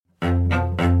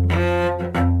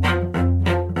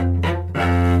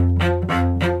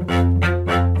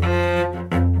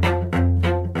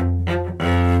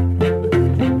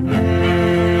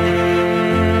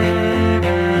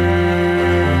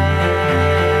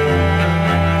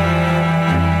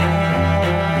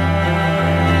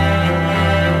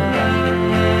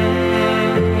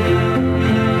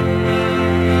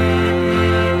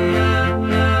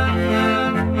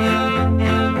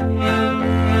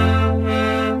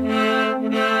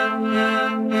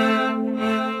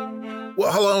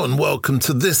Hello and welcome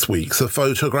to this week's A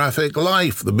Photographic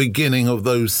Life, the beginning of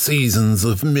those seasons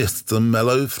of mist and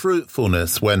mellow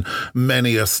fruitfulness when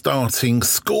many are starting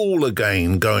school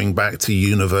again, going back to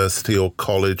university or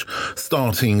college,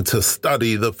 starting to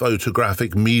study the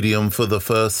photographic medium for the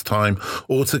first time,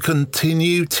 or to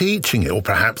continue teaching it, or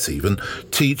perhaps even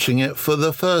teaching it for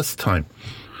the first time.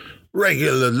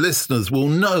 Regular listeners will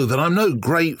know that I'm no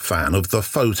great fan of the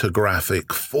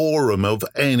photographic forum of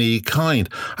any kind.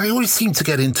 I always seem to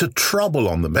get into trouble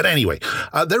on them. But anyway,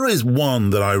 there is one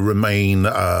that I remain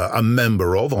a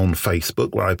member of on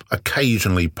Facebook where I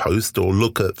occasionally post or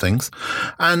look at things.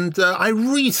 And I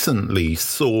recently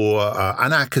saw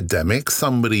an academic,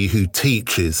 somebody who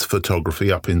teaches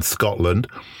photography up in Scotland,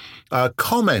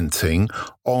 commenting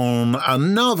on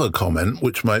another comment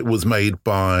which was made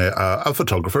by a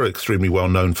photographer, extremely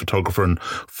well-known photographer and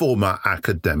former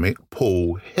academic,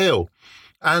 Paul Hill.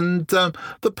 And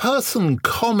the person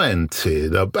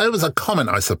commented, it was a comment,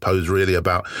 I suppose, really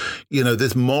about,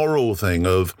 this moral thing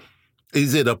of,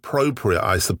 is it appropriate,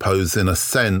 I suppose, in a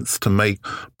sense, to make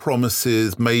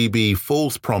promises, maybe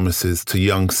false promises to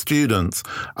young students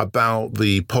about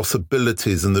the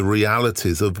possibilities and the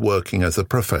realities of working as a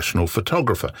professional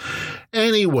photographer?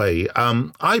 Anyway,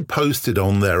 I posted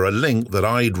on there a link that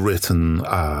I'd written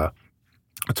to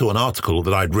an article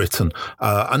that I'd written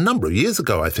a number of years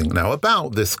ago, I think now,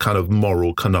 about this kind of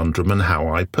moral conundrum and how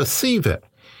I perceive it.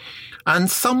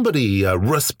 And somebody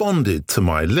responded to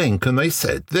my link and they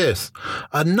said this: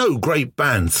 no great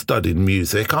band studied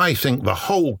music. I think the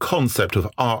whole concept of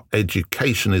art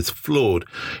education is flawed.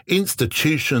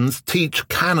 Institutions teach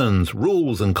canons,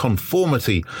 rules and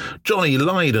conformity. Johnny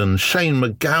Lydon, Shane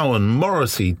McGowan,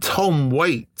 Morrissey, Tom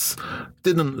Waits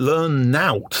didn't learn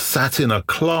nout, sat in a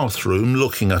classroom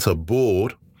looking at a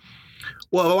board.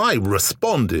 Well, I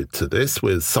responded to this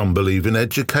with some believe in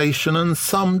education and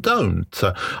some don't.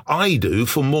 I do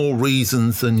for more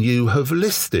reasons than you have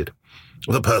listed.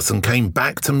 The person came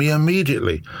back to me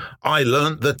immediately. I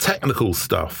learnt the technical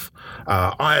stuff,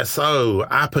 ISO,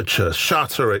 aperture,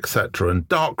 shutter, etc., and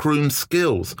darkroom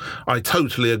skills. I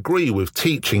totally agree with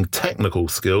teaching technical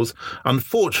skills.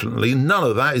 Unfortunately, none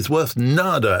of that is worth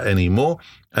nada anymore,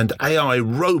 and AI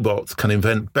robots can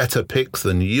invent better pics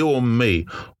than you or me,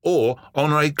 or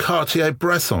Henri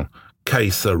Cartier-Bresson.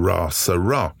 Que sera,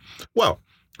 sera. Well,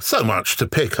 so much to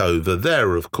pick over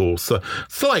there, of course.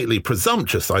 Slightly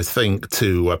presumptuous, I think,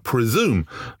 to presume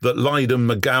that Lydon,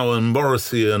 McGowan,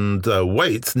 Morrissey and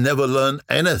Waits never learned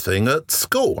anything at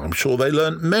school. I'm sure they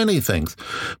learned many things.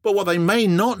 But what they may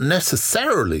not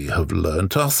necessarily have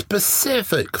learned are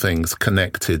specific things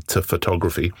connected to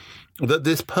photography that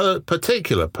this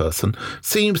particular person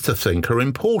seems to think are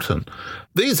important.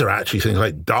 These are actually things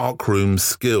like darkroom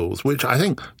skills, which I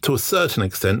think to a certain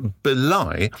extent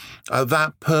belie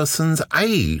that person's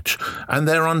age and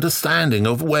their understanding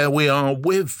of where we are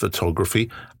with photography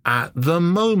at the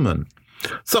moment.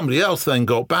 Somebody else then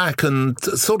got back and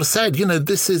sort of said,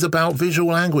 this is about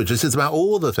visual language. This is about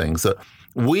all the things that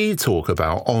we talk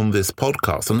about on this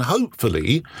podcast, and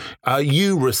hopefully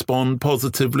you respond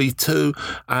positively too,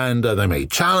 and they may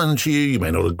challenge you, you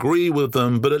may not agree with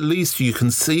them, but at least you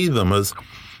can see them as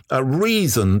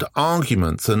reasoned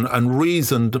arguments and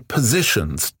reasoned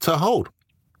positions to hold.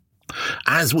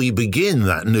 As we begin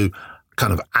that new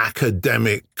kind of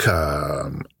academic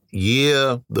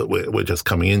year that we're just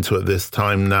coming into at this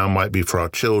time now, might be for our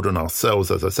children,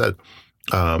 ourselves, as I said,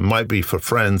 might be for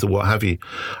friends or what have you.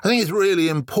 I think it's really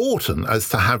important as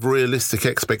to have realistic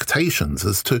expectations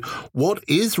as to what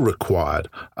is required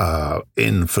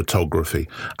in photography.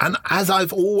 And as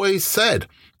I've always said,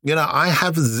 I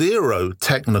have zero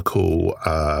technical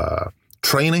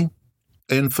training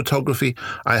in photography.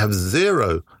 I have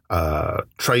zero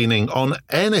training on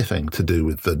anything to do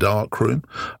with the darkroom.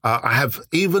 I have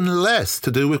even less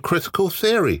to do with critical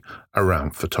theory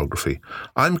around photography.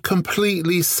 I'm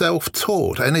completely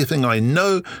self-taught. Anything I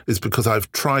know is because I've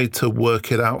tried to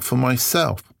work it out for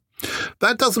myself.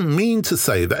 That doesn't mean to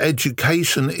say that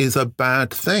education is a bad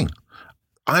thing.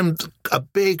 I'm a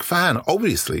big fan,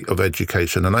 obviously, of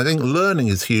education, and I think learning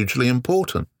is hugely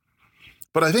important.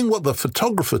 But I think what the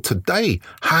photographer today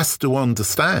has to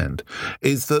understand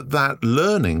is that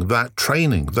learning, that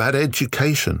training, that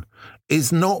education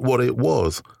is not what it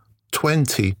was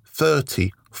 20,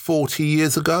 30, 40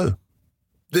 years ago.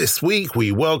 This week,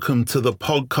 we welcome to the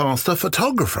podcast a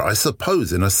photographer, I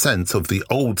suppose, in a sense of the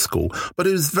old school, but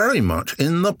who's very much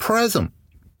in the present.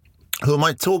 Who am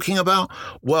I talking about?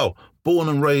 Well, Born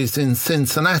and raised in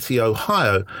Cincinnati,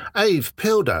 Ohio, Ave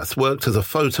Pildas worked as a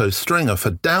photo stringer for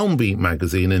Downbeat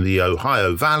magazine in the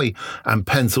Ohio Valley and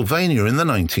Pennsylvania in the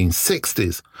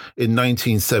 1960s. In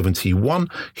 1971,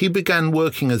 he began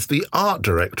working as the art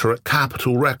director at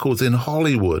Capitol Records in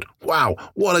Hollywood. Wow,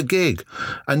 what a gig!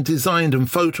 And designed and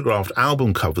photographed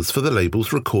album covers for the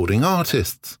label's recording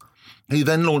artists. He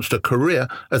then launched a career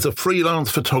as a freelance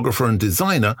photographer and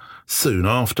designer soon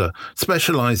after,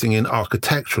 specializing in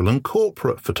architectural and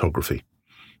corporate photography.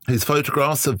 His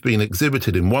photographs have been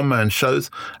exhibited in one-man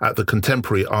shows at the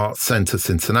Contemporary Arts Centre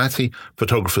Cincinnati,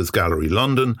 Photographers Gallery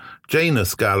London,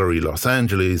 Janus Gallery Los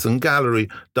Angeles and Gallery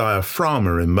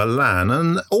Diafragma in Milan,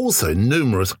 and also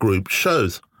numerous group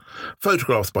shows.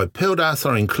 Photographs by Pildas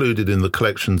are included in the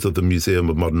collections of the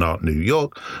Museum of Modern Art New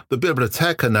York, the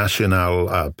Biblioteca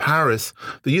Nacional Paris,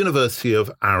 the University of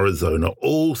Arizona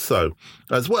also,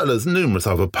 as well as numerous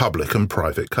other public and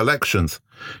private collections.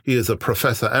 He is a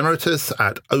professor emeritus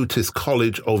at Otis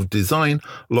College of Design,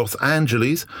 Los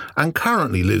Angeles, and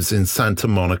currently lives in Santa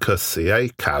Monica, CA,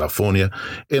 California,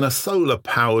 in a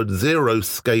solar-powered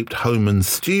zero-scaped home and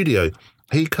studio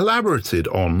he collaborated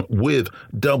on with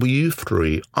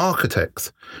W3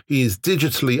 Architects. He is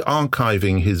digitally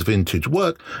archiving his vintage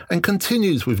work and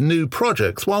continues with new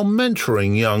projects while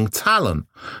mentoring young talent.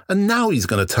 And now he's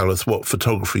going to tell us what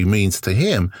photography means to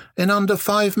him in under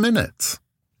 5 minutes.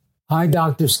 Hi,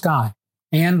 Dr. Scott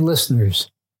and listeners.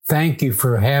 Thank you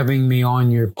for having me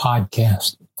on your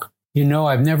podcast. You know,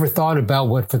 I've never thought about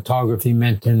what photography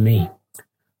meant to me,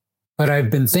 but I've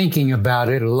been thinking about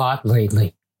it a lot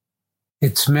lately.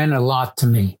 It's meant a lot to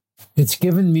me. It's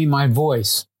given me my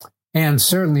voice and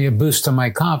certainly a boost to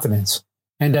my confidence.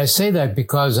 And I say that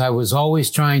because I was always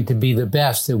trying to be the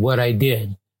best at what I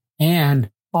did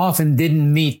and often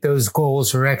didn't meet those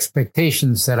goals or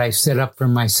expectations that I set up for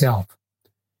myself.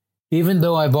 Even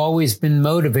though I've always been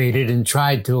motivated and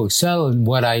tried to excel in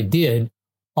what I did,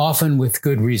 often with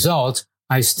good results,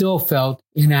 I still felt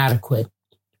inadequate.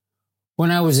 When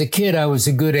I was a kid, I was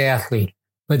a good athlete,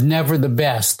 but never the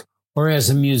best. Or as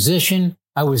a musician,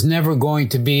 I was never going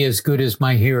to be as good as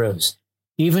my heroes.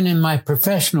 Even in my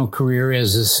professional career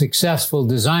as a successful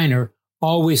designer,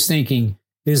 always thinking,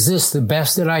 is this the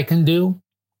best that I can do?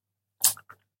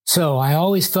 So I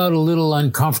always felt a little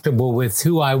uncomfortable with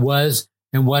who I was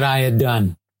and what I had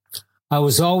done. I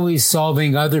was always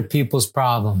solving other people's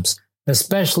problems,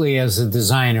 especially as a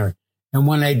designer. And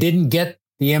when I didn't get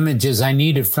the images I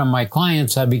needed from my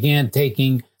clients, I began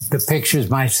taking the pictures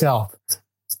myself.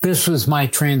 This was my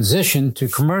transition to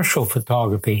commercial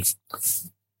photography.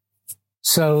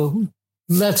 So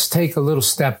let's take a little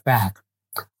step back.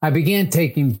 I began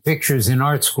taking pictures in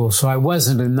art school, so I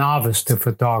wasn't a novice to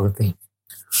photography.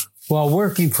 While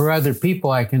working for other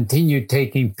people, I continued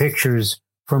taking pictures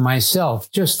for myself,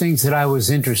 just things that I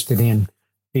was interested in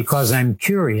because I'm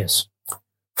curious.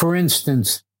 For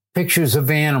instance, pictures of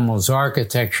animals,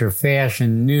 architecture,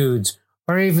 fashion, nudes,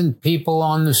 or even people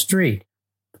on the street.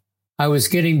 I was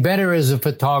getting better as a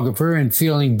photographer and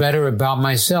feeling better about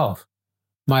myself.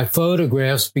 My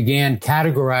photographs began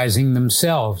categorizing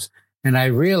themselves, and I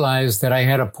realized that I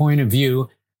had a point of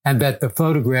view and that the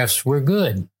photographs were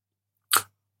good.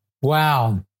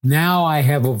 Wow, now I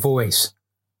have a voice.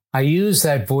 I use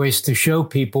that voice to show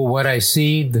people what I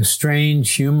see, the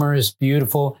strange, humorous,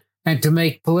 beautiful, and to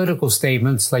make political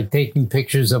statements like taking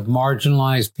pictures of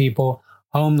marginalized people,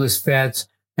 homeless vets,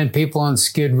 and people on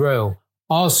Skid Row.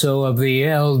 Also of the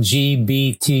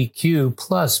LGBTQ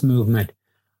plus movement.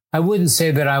 I wouldn't say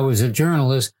that I was a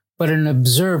journalist, but an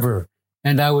observer,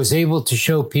 and I was able to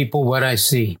show people what I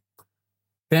see.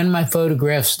 Then my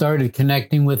photographs started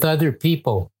connecting with other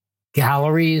people,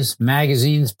 galleries,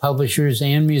 magazines, publishers,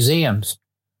 and museums.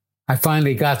 I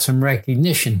finally got some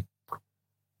recognition.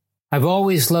 I've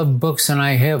always loved books, and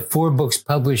I have 4 books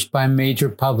published by major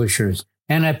publishers,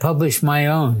 and I publish my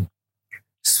own.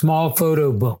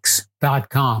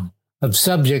 Smallphotobooks.com of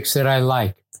subjects that I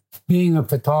like. Being a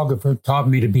photographer taught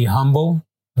me to be humble,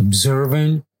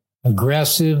 observant,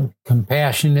 aggressive,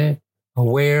 compassionate,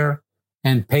 aware,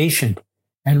 and patient,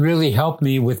 and really helped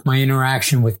me with my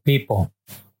interaction with people.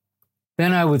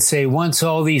 Then I would say once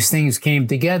all these things came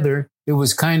together, it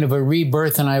was kind of a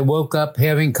rebirth and I woke up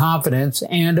having confidence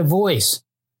and a voice.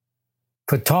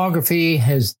 Photography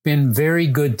has been very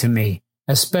good to me,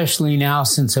 especially now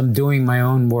since I'm doing my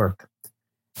own work.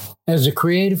 As a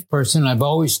creative person, I've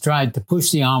always tried to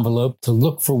push the envelope to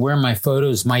look for where my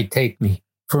photos might take me.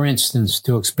 For instance,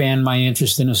 to expand my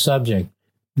interest in a subject,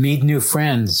 meet new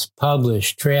friends,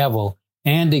 publish, travel,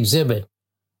 and exhibit.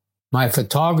 My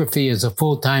photography is a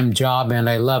full-time job and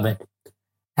I love it.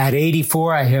 At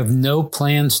 84, I have no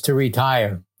plans to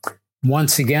retire.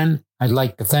 Once again, I'd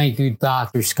like to thank you,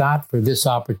 Dr. Scott, for this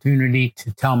opportunity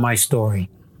to tell my story.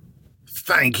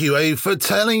 Thank you, Abe, for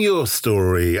telling your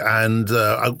story. And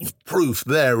proof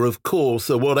there, of course,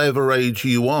 that whatever age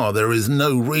you are, there is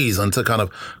no reason to kind of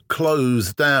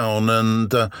close down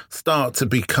and start to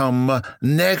become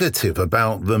negative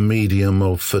about the medium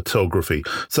of photography.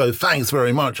 So thanks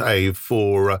very much, Abe,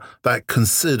 for that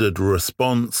considered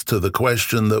response to the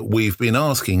question that we've been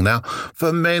asking now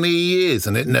for many years.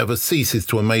 And it never ceases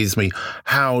to amaze me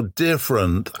how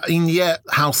different and yet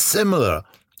how similar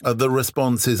the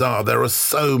responses are. There are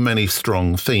so many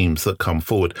strong themes that come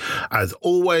forward. As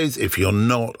always, if you're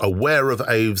not aware of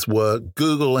Abe's work,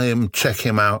 Google him, check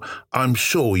him out. I'm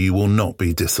sure you will not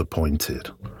be disappointed.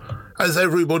 As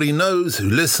everybody knows who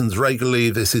listens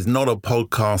regularly, this is not a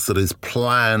podcast that is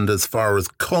planned as far as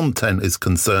content is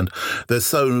concerned. There's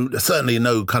certainly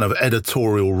no kind of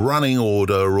editorial running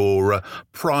order or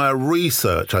prior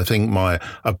research. I think my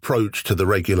approach to the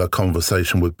regular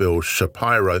conversation with Bill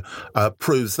Shapiro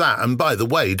proves that. And by the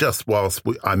way, just whilst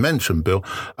I mentioned Bill,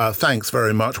 thanks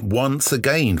very much once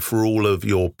again for all of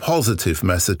your positive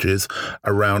messages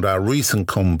around our recent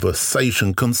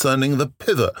conversation concerning the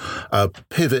Pivot.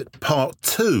 Pivot Part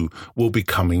 2 will be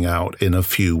coming out in a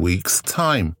few weeks'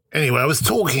 time. Anyway, I was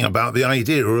talking about the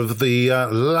idea of the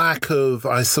lack of,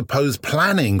 I suppose,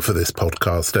 planning for this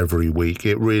podcast every week.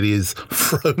 It really is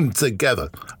thrown together.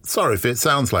 Sorry if it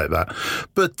sounds like that.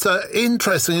 But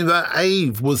interestingly, that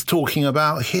Abe was talking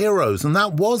about heroes, and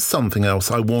that was something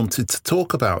else I wanted to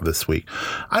talk about this week.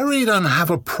 I really don't have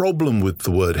a problem with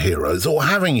the word heroes or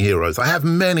having heroes. I have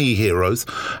many heroes,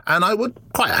 and I would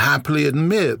quite happily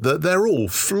admit that they're all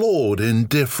flawed in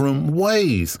different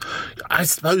ways. I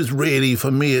suppose really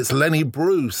for me, it's Lenny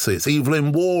Bruce, it's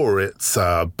Evelyn Waugh, it's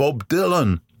Bob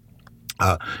Dylan,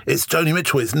 it's Joni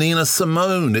Mitchell, it's Nina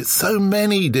Simone, it's so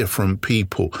many different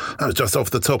people, that was just off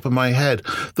the top of my head,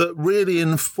 that really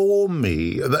inform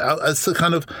me as to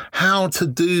kind of how to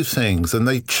do things, and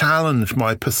they challenge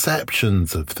my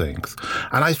perceptions of things.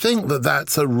 And I think that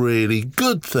that's a really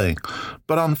good thing.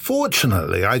 But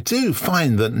unfortunately, I do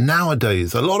find that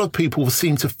nowadays a lot of people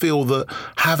seem to feel that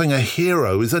having a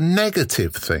hero is a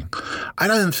negative thing. I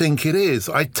don't think it is.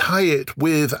 I tie it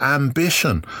with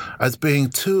ambition as being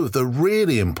two of the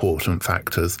really important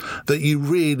factors that you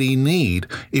really need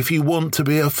if you want to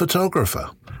be a photographer.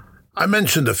 I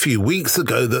mentioned a few weeks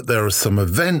ago that there are some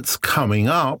events coming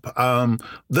up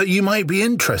that you might be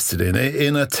interested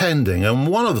in attending. And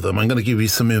one of them I'm going to give you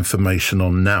some information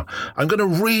on now. I'm going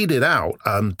to read it out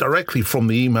directly from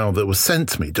the email that was sent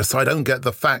to me, just so I don't get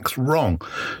the facts wrong.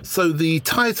 So the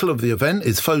title of the event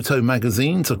is Photo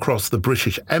Magazines Across the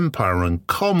British Empire and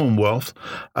Commonwealth,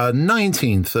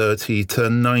 1930 to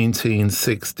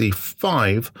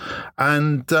 1965.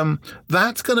 And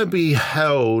that's going to be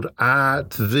held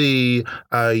at the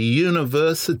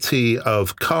University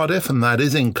of Cardiff, and that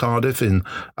is in Cardiff in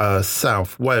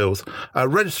South Wales.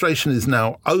 Registration is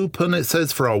now open, it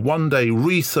says, for our one-day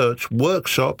research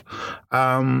workshop,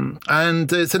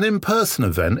 and it's an in-person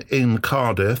event in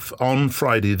Cardiff on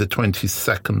Friday the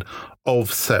 22nd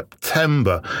of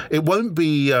September. It won't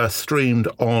be streamed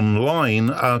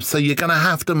online, so you're going to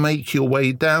have to make your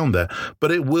way down there, but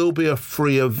it will be a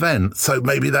free event, so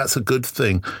maybe that's a good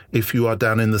thing if you are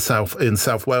down in the South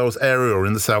Wales area or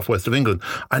in the southwest of England.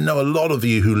 I know a lot of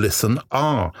you who listen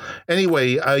are.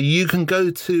 Anyway, you can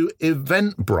go to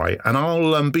Eventbrite, and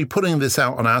I'll be putting this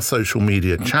out on our social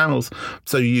media channels,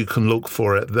 so you can look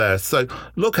for it there. So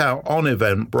look out on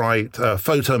Eventbrite,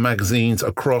 photo magazines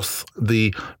across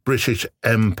the British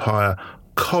Empire,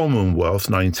 Commonwealth,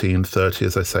 1930,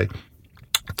 as I say,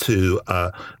 to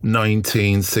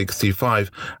 1965.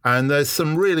 And there's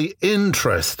some really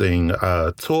interesting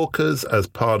talkers as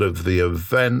part of the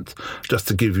event. Just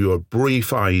to give you a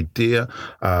brief idea,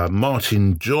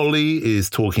 Martin Jolly is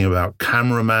talking about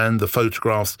Cameraman, the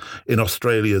photographs in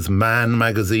Australia's Man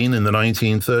magazine in the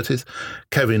 1930s.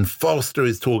 Kevin Foster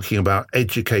is talking about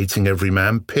Educating Every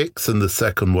Man, Pics and the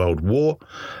Second World War.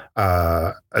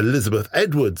 Elizabeth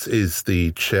Edwards is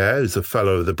the chair, who's a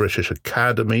fellow of the British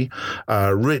Academy.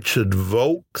 Richard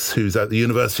Volks, who's at the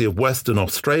University of Western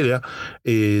Australia,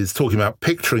 is talking about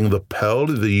Picturing the Pearl,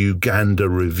 the Uganda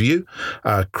Review.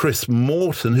 Chris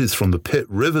Morton, who's from the Pitt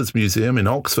Rivers Museum in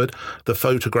Oxford, the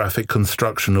photographic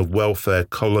construction of welfare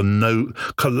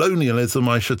colonialism,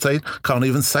 I should say. Can't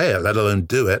even say it, let alone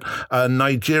do it.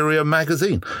 Nigeria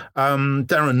Magazine.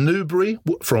 Darren Newbury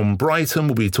from Brighton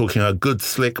will be talking about Good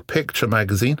Slick Big Picture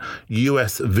magazine,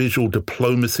 US Visual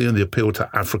Diplomacy and the Appeal to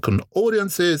African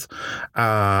Audiences.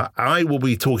 I will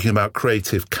be talking about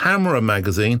Creative Camera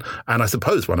magazine, and I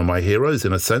suppose one of my heroes,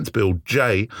 in a sense, Bill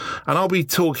J. And I'll be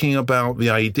talking about the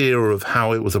idea of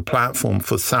how it was a platform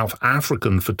for South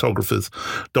African photographers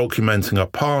documenting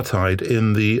apartheid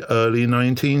in the early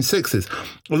 1960s.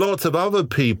 Lots of other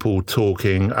people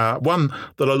talking. One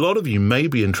that a lot of you may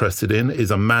be interested in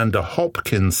is Amanda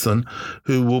Hopkinson,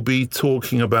 who will be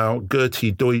talking about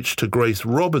Gertie Deutsch to Grace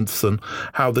Robinson,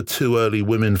 how the two early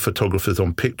women photographers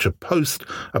on Picture Post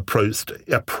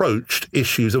approached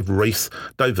issues of race,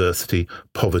 diversity,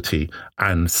 poverty,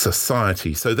 and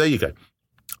society. So there you go.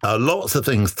 Lots of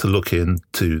things to look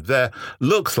into there.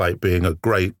 Looks like being a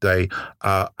great day,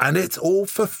 and it's all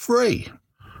for free.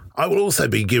 I will also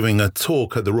be giving a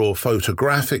talk at the Royal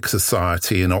Photographic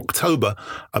Society in October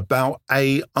about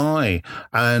AI,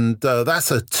 and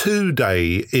that's a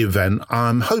 2-day event.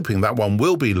 I'm hoping that one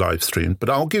will be live streamed, but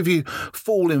I'll give you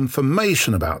full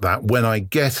information about that when I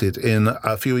get it in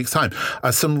a few weeks' time.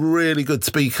 Some really good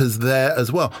speakers there as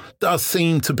well. Does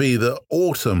seem to be that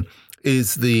autumn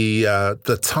is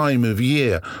the time of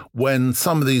year when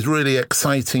some of these really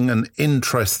exciting and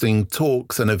interesting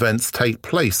talks and events take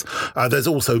place. There's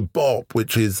also BOP,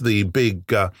 which is the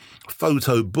big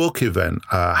photo book event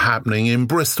happening in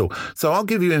Bristol. So I'll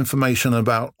give you information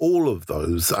about all of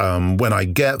those when I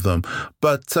get them.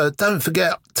 But don't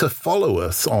forget to follow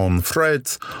us on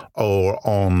Threads or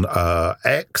on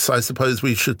X, I suppose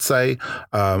we should say.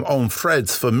 On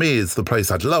Threads, for me, is the place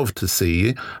I'd love to see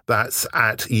you. That's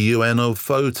at UNO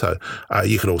Photo.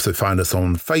 You can also find us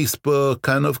on Facebook.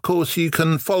 And of course, you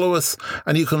can follow us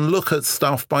and you can look at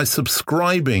stuff by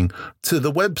subscribing to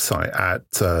the website at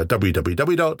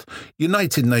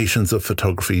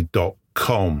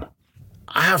www.unitednationsofphotography.com.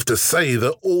 I have to say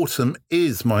that autumn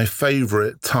is my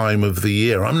favourite time of the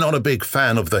year. I'm not a big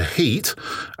fan of the heat,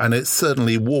 and it's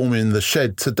certainly warm in the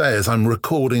shed today as I'm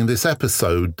recording this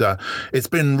episode. It's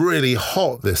been really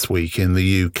hot this week in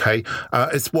the UK.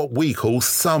 It's what we call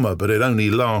summer, but it only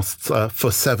lasts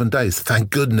for 7 days. Thank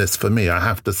goodness for me, I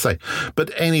have to say.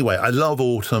 But anyway, I love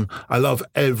autumn. I love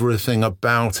everything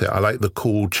about it. I like the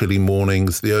cool, chilly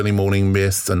mornings, the early morning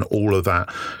mists, and all of that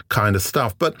kind of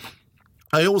stuff. But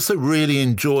I also really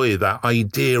enjoy that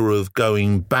idea of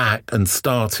going back and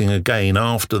starting again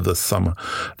after the summer,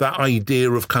 that idea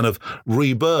of kind of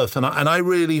rebirth. And I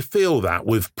really feel that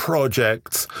with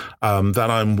projects that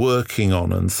I'm working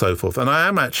on and so forth. And I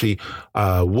am actually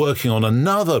working on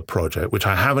another project, which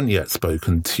I haven't yet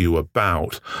spoken to you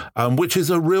about, which is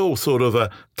a real sort of a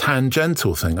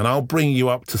tangential thing. And I'll bring you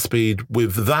up to speed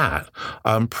with that,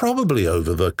 probably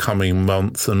over the coming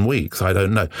months and weeks. I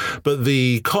don't know. But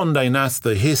the Condé Nast,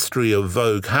 the History of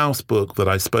Vogue house book that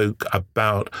I spoke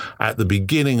about at the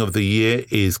beginning of the year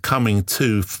is coming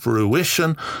to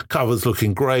fruition. Cover's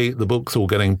looking great. The book's all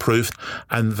getting proofed.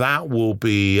 And that will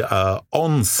be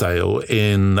on sale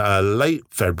in late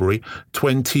February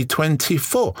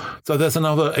 2024. So there's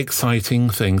another exciting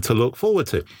thing to look forward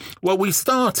to. Well, we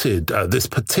started this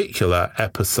particular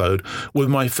episode with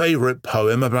my favourite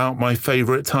poem about my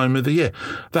favourite time of the year.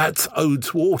 That's Ode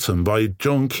to Autumn by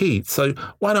John Keats. So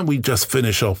why don't we just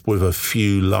finish off with a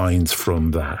few lines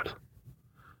from that.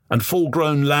 And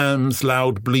full-grown lambs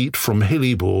loud bleat from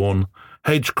hilly bourne,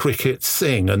 hedge crickets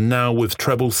sing, and now with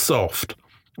treble soft,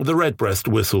 the redbreast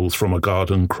whistles from a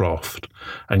garden croft,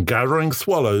 and gathering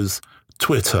swallows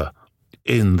twitter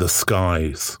in the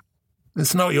skies.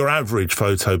 It's not your average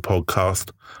photo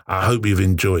podcast. I hope you've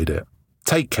enjoyed it.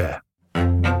 Take care.